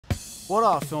What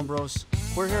up, Film Bros?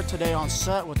 We're here today on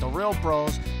set with the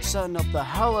Reelbros, setting up the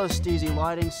hella steezy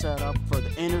lighting setup for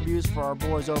the interviews for our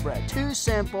boys over at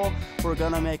TuSimple. We're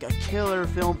gonna make a killer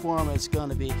film for them. It's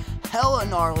gonna be hella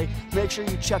gnarly. Make sure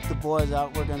you check the boys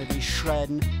out. We're gonna be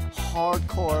shredding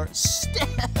hardcore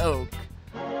stoke.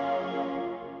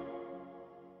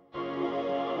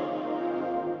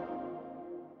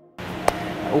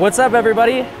 What's up,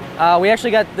 everybody? We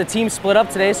actually got the team split up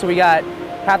today, so we got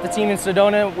half the team in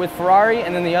Sedona with Ferrari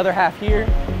and then the other half here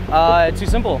at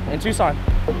TuSimple in Tucson.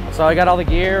 So I got all the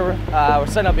gear. We're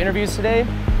setting up interviews today.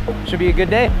 Should be a good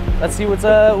day. Let's see what's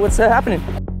happening.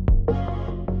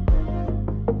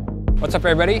 What's up,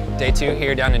 everybody? Day 2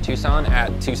 here down in Tucson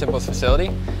at TuSimple's facility.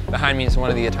 Behind me is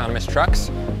one of the autonomous trucks.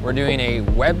 We're doing a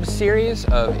web series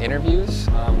of interviews.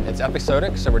 It's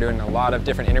episodic, so we're doing a lot of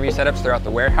different interview setups throughout the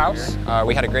warehouse.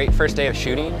 We had a great first day of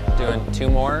shooting, doing 2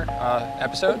 more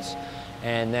episodes,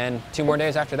 and then 2 more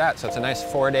days after that. So it's a nice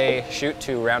 4-day shoot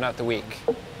to round out the week.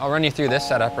 I'll run you through this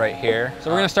setup right here. So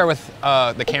we're gonna start with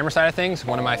the camera side of things,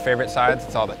 one of my favorite sides.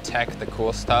 It's all the tech, the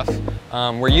cool stuff.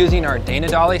 We're using our Dana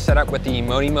dolly set up with the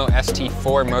Modimo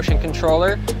ST4 motion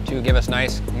controller to give us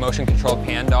nice motion controlled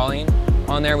pan dollying.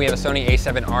 On there we have a Sony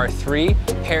a7R III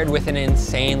paired with an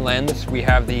insane lens. We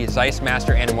have the Zeiss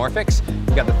Master Anamorphics.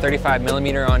 We've got the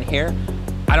 35mm on here.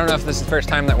 I don't know if this is the first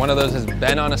time that one of those has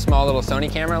been on a small little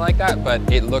Sony camera like that, but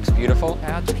it looks beautiful.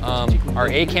 Our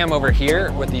A-cam over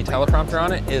here with the teleprompter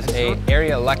on it is a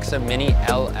Arri Alexa Mini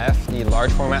LF, the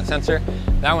large format sensor.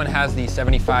 That one has the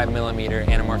 75mm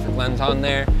anamorphic lens on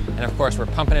there. And of course, we're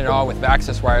pumping it all with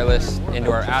Vaxis wireless into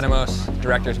our Atomos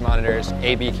director's monitors,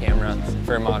 AB camera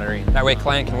for monitoring. That way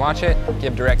client can watch it,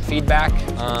 give direct feedback,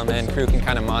 and crew can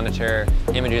kind of monitor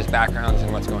images, backgrounds,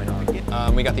 and what's going on.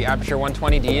 We got the Aperture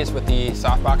 120Ds with the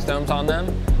softbox domes on them,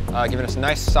 giving us a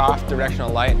nice soft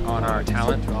directional light on our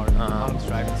talent.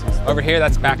 Over here,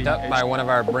 that's backed up by one of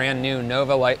our brand new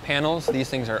Nova light panels. These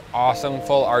things are awesome,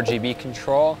 full RGB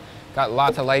control. Got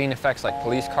lots of lighting effects like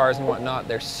police cars and whatnot.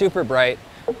 They're super bright.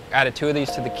 Added 2 of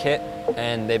these to the kit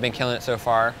and they've been killing it so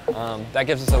far. That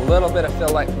gives us a little bit of fill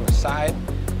light from the side.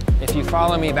 If you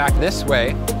follow me back this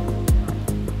way,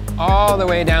 all the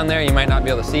way down there, you might not be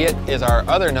able to see it, is our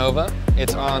other Nova.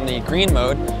 It's on the green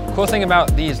mode. Cool thing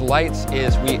about these lights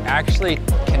is we actually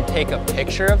can take a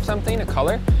picture of something, a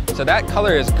color. So that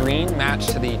color is green, matched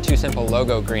to the TuSimple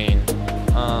logo green.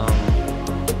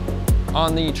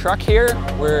 On the truck here,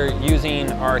 we're using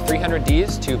our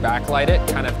 300Ds to backlight it,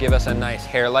 kind of give us a nice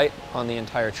hair light on the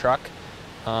entire truck.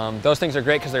 Those things are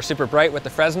great because they're super bright with the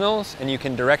Fresnels and you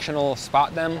can directional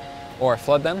spot them or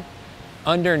flood them.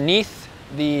 Underneath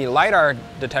the LiDAR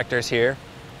detectors here,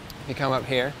 if you come up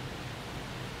here,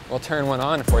 we'll turn one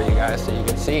on for you guys so you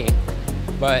can see.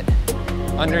 But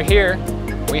under here,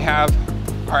 we have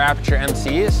our Aperture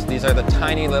MCs. These are the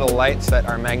tiny little lights that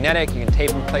are magnetic. You can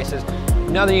tape in places.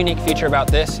 Another unique feature about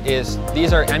this is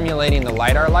these are emulating the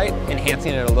LiDAR light,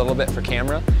 enhancing it a little bit for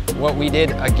camera. What we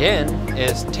did again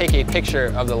is take a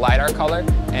picture of the LiDAR color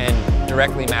and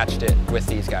directly matched it with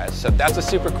these guys. So that's a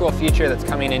super cool feature that's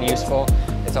coming in useful.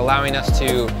 It's allowing us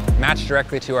to match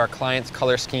directly to our clients'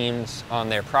 color schemes on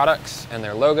their products and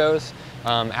their logos,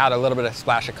 add a little bit of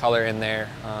splash of color in there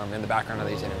in the background of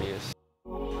these interviews.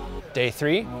 Day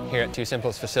 3 here at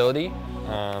TuSimple's facility.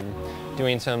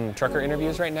 Doing some trucker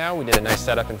interviews right now. We did a nice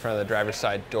setup in front of the driver's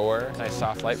side door. Nice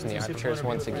soft light from the apertures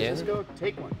once again.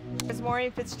 It's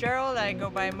Maureen Fitzgerald. I go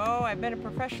by Mo. I've been a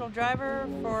professional driver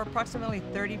for approximately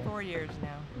 34 years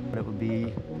now. It would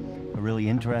be a really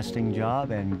interesting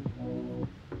job, and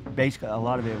basically a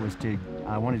lot of it was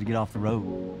I wanted to get off the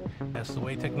road. That's the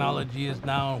way technology is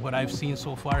now, what I've seen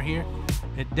so far here,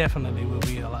 it definitely will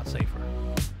be a lot safer.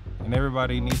 And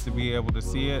everybody needs to be able to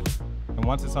see it. And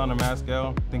once it's on a mass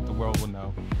scale, I think the world will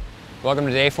know. Welcome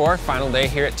to day 4, final day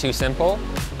here at TuSimple.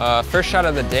 First shot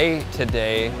of the day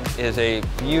today is a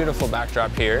beautiful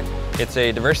backdrop here. It's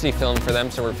a diversity film for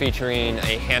them, so we're featuring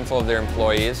a handful of their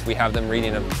employees. We have them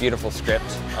reading a beautiful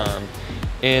script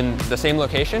in the same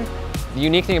location. The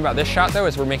unique thing about this shot though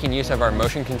is we're making use of our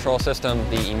motion control system,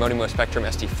 the Modimo Spectrum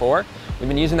ST4. We've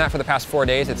been using that for the past 4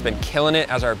 days. It's been killing it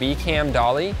as our B-cam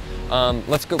dolly.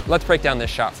 Let's break down this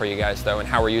shot for you guys though and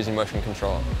how we're using motion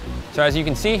control. So as you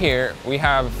can see here, we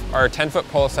have our 10-foot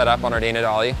pole set up on our Dana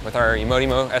dolly with our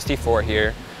Modimo ST4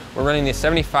 here. We're running the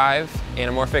 75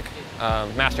 anamorphic,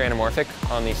 master anamorphic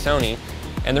on the Sony.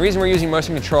 And the reason we're using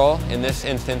motion control in this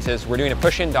instance is we're doing a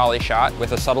push-in dolly shot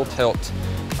with a subtle tilt.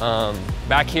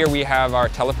 Back here we have our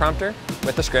teleprompter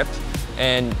with the script,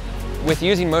 and with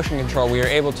using motion control we are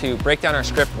able to break down our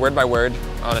script word by word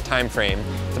on a time frame.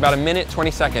 It's about 1 minute 20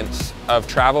 seconds of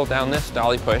travel down this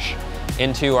dolly push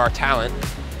into our talent,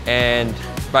 And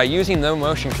by using low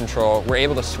motion control, we're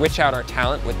able to switch out our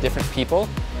talent with different people.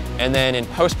 And then in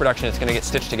post-production, it's gonna get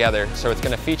stitched together. So it's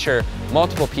gonna feature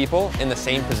multiple people in the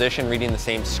same position reading the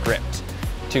same script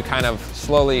to kind of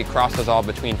slowly cross those all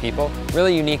between people.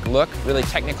 Really unique look, really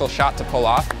technical shot to pull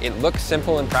off. It looks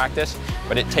simple in practice,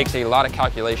 but it takes a lot of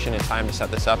calculation and time to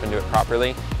set this up and do it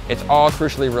properly. It's all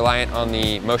crucially reliant on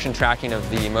the motion tracking of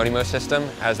the Modimo system,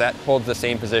 as that holds the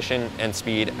same position and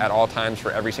speed at all times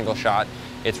for every single shot.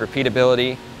 It's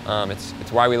repeatability.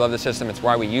 It's why we love the system. It's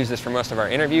why we use this for most of our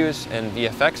interviews and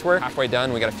VFX work. Halfway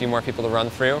done, we got a few more people to run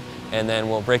through, and then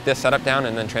we'll break this setup down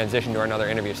and then transition to another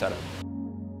interview setup.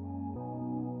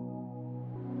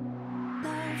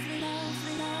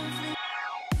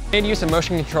 We made use of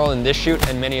motion control in this shoot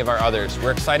and many of our others.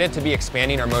 We're excited to be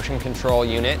expanding our motion control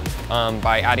unit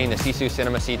by adding the Sisu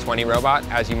Cinema C20 robot,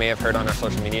 as you may have heard on our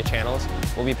social media channels.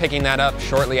 We'll be picking that up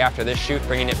shortly after this shoot,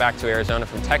 bringing it back to Arizona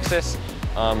from Texas.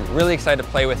 Really excited to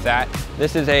play with that.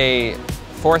 This is a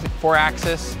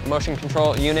four-axis motion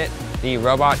control unit. The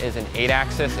robot is an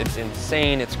 8-axis. It's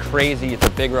insane, it's crazy, it's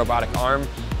a big robotic arm.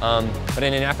 But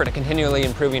in an effort to continually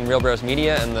improving Reelbros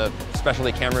Media and the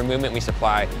specialty camera movement we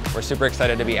supply, we're super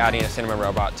excited to be adding a cinema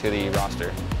robot to the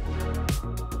roster.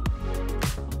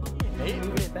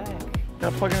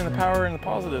 Gotta plug in the power and the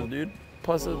positive, dude.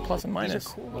 Plus and minus.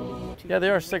 Cool. Yeah,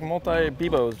 they are sick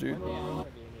multi-bebos, dude.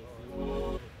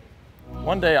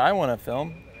 One day I want to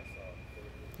film.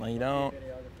 No, you don't.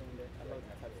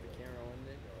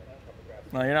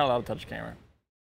 No, you're not allowed to touch the camera.